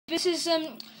This is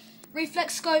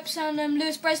Reflex Scopes and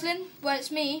Lewis Breslin. Well,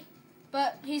 it's me,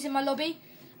 but he's in my lobby.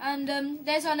 And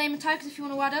there's our name and tags if you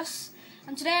want to add us.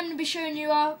 And today I'm going to be showing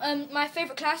you our my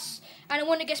favourite class, and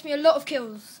one that gets me a lot of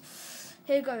kills.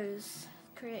 Here goes.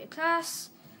 Create a class.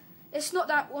 It's not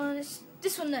that one, it's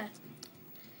this one there.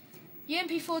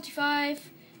 UMP45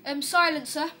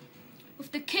 silencer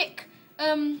with the kick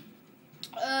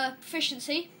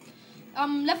proficiency.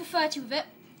 I'm level 30 with it.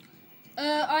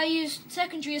 I use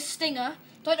secondary as Stinger.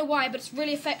 Don't know why, but it's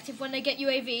really effective when they get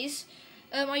UAVs.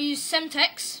 I use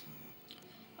Semtex,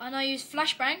 and I use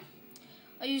Flashbang.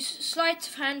 I use Sleight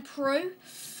of Hand Pro,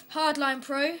 Hardline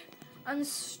Pro, and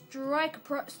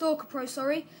Stalker Pro.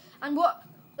 Sorry. And what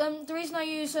the reason I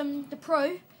use the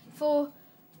Pro for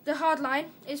the Hardline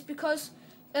is because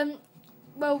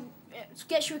well, it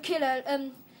gets you a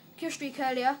kill streak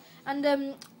earlier,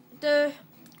 and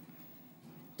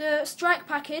the strike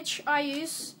package I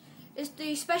use is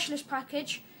the specialist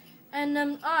package, and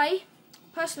I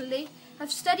personally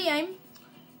have steady aim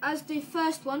as the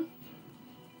first one,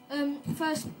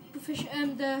 first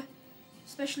proficient, the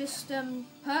specialist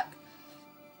perk,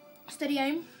 steady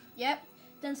aim, yep.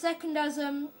 Then second as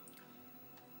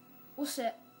what's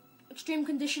it, extreme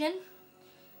conditioning,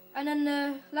 and then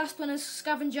the last one is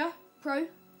scavenger pro.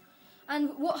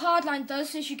 And what hardline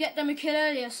does is you get them a kill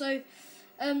earlier, so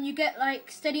you get like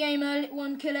steady aim early,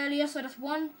 1 kill earlier, so that's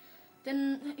 1.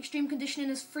 Then extreme conditioning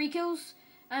is 3 kills,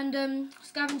 and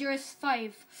scavenger is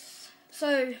 5.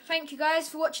 So thank you guys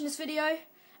for watching this video,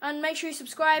 and make sure you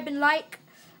subscribe and like.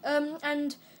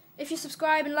 And if you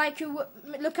subscribe and like, you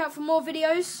look out for more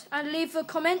videos, and leave a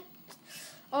comment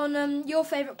on your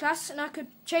favourite class, and I could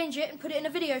change it and put it in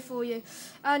a video for you.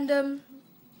 And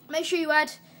make sure you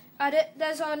add it.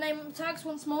 There's our name tags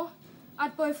once more.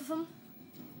 Add both of them.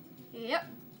 Yep,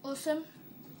 awesome.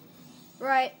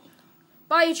 Right,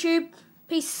 bye YouTube,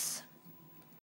 peace.